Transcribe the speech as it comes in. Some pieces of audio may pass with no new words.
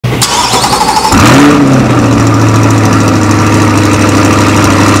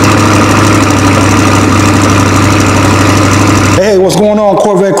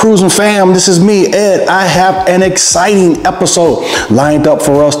Cruising fam, this is me, Ed. I have an exciting episode lined up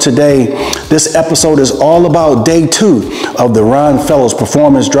for us today. This episode is all about day 2 of the Ron Fellows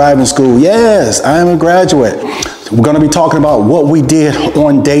Performance Driving School. Yes, I am a graduate. We're going to be talking about what we did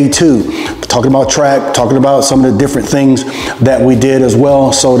on day 2, talking about track, talking about some of the different things that we did as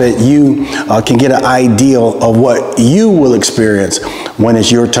well, so that you can get an idea of what you will experience when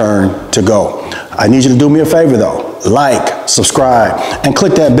it's your turn to go. I need you to do me a favor though. Like, subscribe, and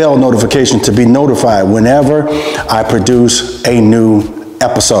click that bell notification to be notified whenever I produce a new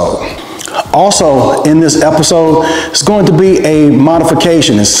episode. Also, in this episode, it's going to be a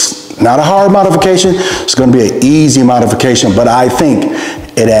modification. It's not a hard modification. It's going to be an easy modification, but I think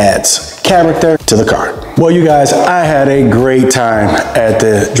it adds character to the car. Well, you guys, I had a great time at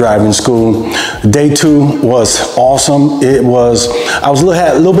the driving school. Day 2 was awesome. I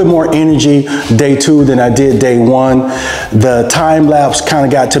had a little bit more energy day 2 than I did day 1. The time lapse kind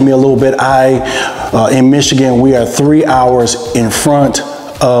of got to me a little bit. In Michigan, we are 3 hours in front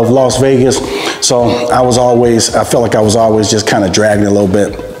of Las Vegas. So I felt like I was always just kind of dragging a little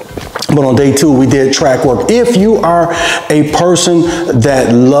bit. But on day 2, we did track work. If you are a person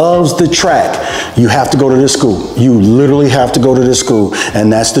that loves the track, you have to go to this school. You literally have to go to this school.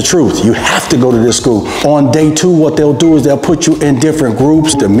 And that's the truth. You have to go to this school. On day 2, what they'll do is they'll put you in different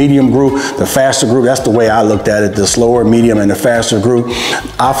groups, the medium group, the faster group. That's the way I looked at it, the slower, medium, and the faster group.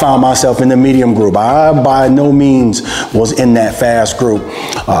 I found myself in the medium group. I, by no means, was in that fast group.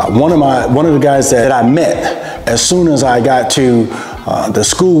 One of the guys that I met as soon as I got to the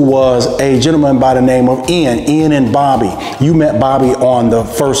school was a gentleman by the name of Ian and Bobby. You met Bobby on the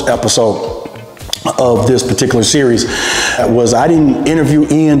first episode of this particular series. I didn't interview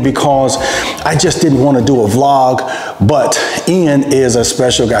Ian because I just didn't want to do a vlog, but Ian is a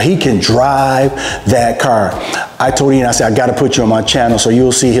special guy. He can drive that car. I told Ian, I said, I got to put you on my channel so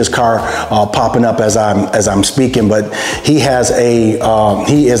you'll see his car popping up as I'm speaking. But he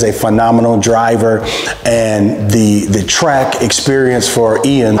is a phenomenal driver, and the track experience for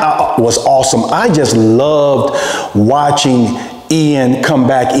Ian was awesome. I just loved watching Ian come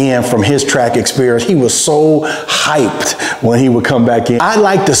back in from his track experience. He was so hyped when he would come back in. I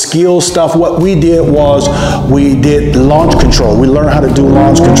like the skill stuff. What we did was we did launch control. We learned how to do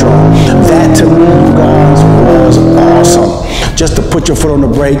launch control. That to me, you guys, was awesome. Just to put your foot on the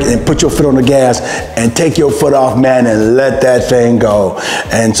brake and put your foot on the gas and take your foot off, man, and let that thing go.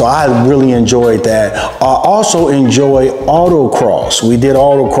 And so I really enjoyed that. I also enjoy autocross. We did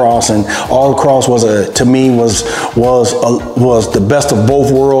autocross, and autocross to me was the best of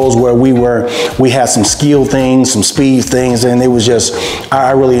both worlds, where we had some skill things, some speed things, and it was just,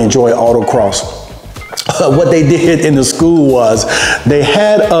 I really enjoy autocross. What they did in the school was they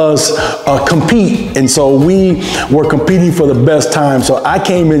had us compete, and so we were competing for the best time. So I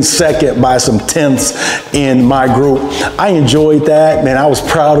came in second by some tenths in my group. I enjoyed that, man. I was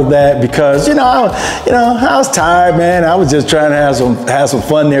proud of that because I was tired, man. I was just trying to have some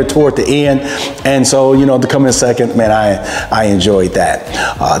fun there toward the end, and so to come in second, man, I enjoyed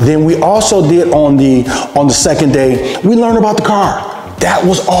that. Then we also did on the second day, we learned about the car. That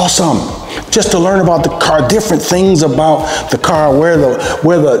was awesome. Just to learn about the car, different things about the car, where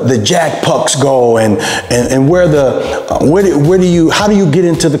the jack pucks go, and how do you get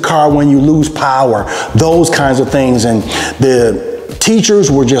into the car when you lose power, those kinds of things. And the teachers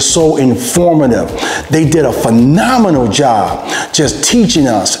were just so informative. They did a phenomenal job just teaching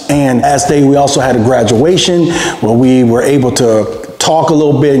us. And we also had a graduation where we were able to talk a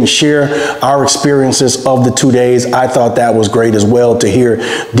little bit and share our experiences of the 2 days. I thought that was great as well, to hear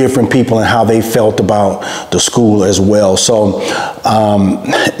different people and how they felt about the school as well. So,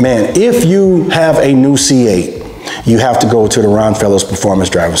 man, if you have a new C8, you have to go to the Ron Fellows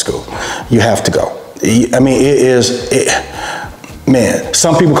Performance Driving School. You have to go. I mean, man,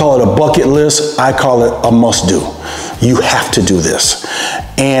 some people call it a bucket list. I call it a must do. You have to do this.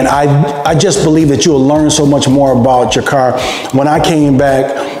 And I just believe that you'll learn so much more about your car. When I came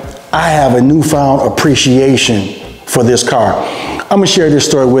back, I have a newfound appreciation for this car. I'm gonna share this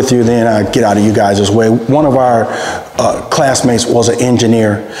story with you, then I get out of you guys' way. One of our classmates was an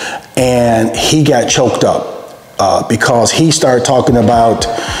engineer, and he got choked up because he started talking about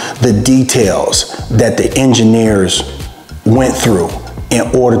the details that the engineers went through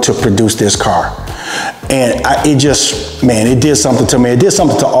in order to produce this car. And it did something to me. It did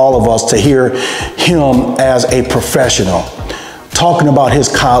something to all of us to hear him as a professional talking about his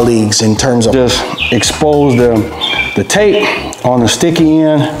colleagues in terms of just expose the tape on the sticky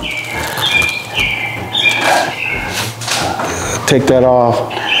end. Take that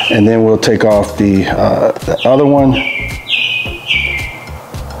off, and then we'll take off the other one.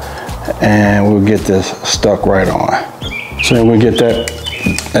 and we'll get this stuck right on. So then we'll get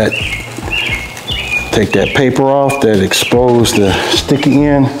take that paper off that exposed the sticky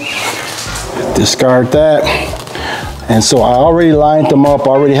end, discard that. And so I already lined them up,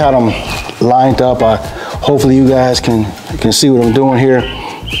 already had them lined up. Hopefully you guys can see what I'm doing here.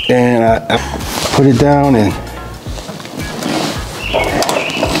 And I put it down and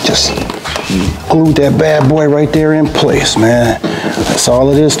just glue that bad boy right there in place, man. That's all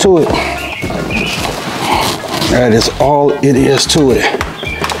it is to it. That is all it is to it.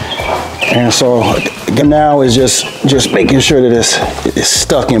 And so now is just making sure that it's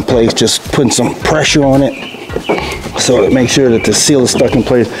stuck in place, just putting some pressure on it. So make sure that the seal is stuck in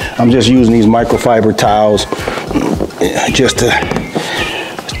place. I'm just using these microfiber towels just to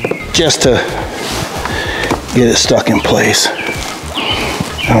get it stuck in place.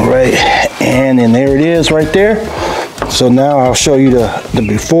 All right, and then there it is right there. So now I'll show you the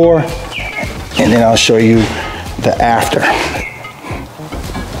before, and then I'll show you the after.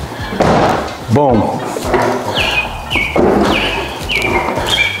 Boom.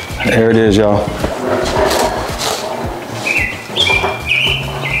 There it is, y'all.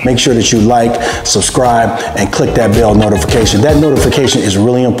 Make sure that you like, subscribe, and click that bell notification. That notification is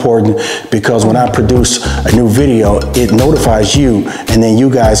really important because when I produce a new video, it notifies you, and then you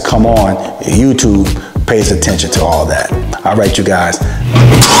guys come on. YouTube pays attention to all that. All right, you guys.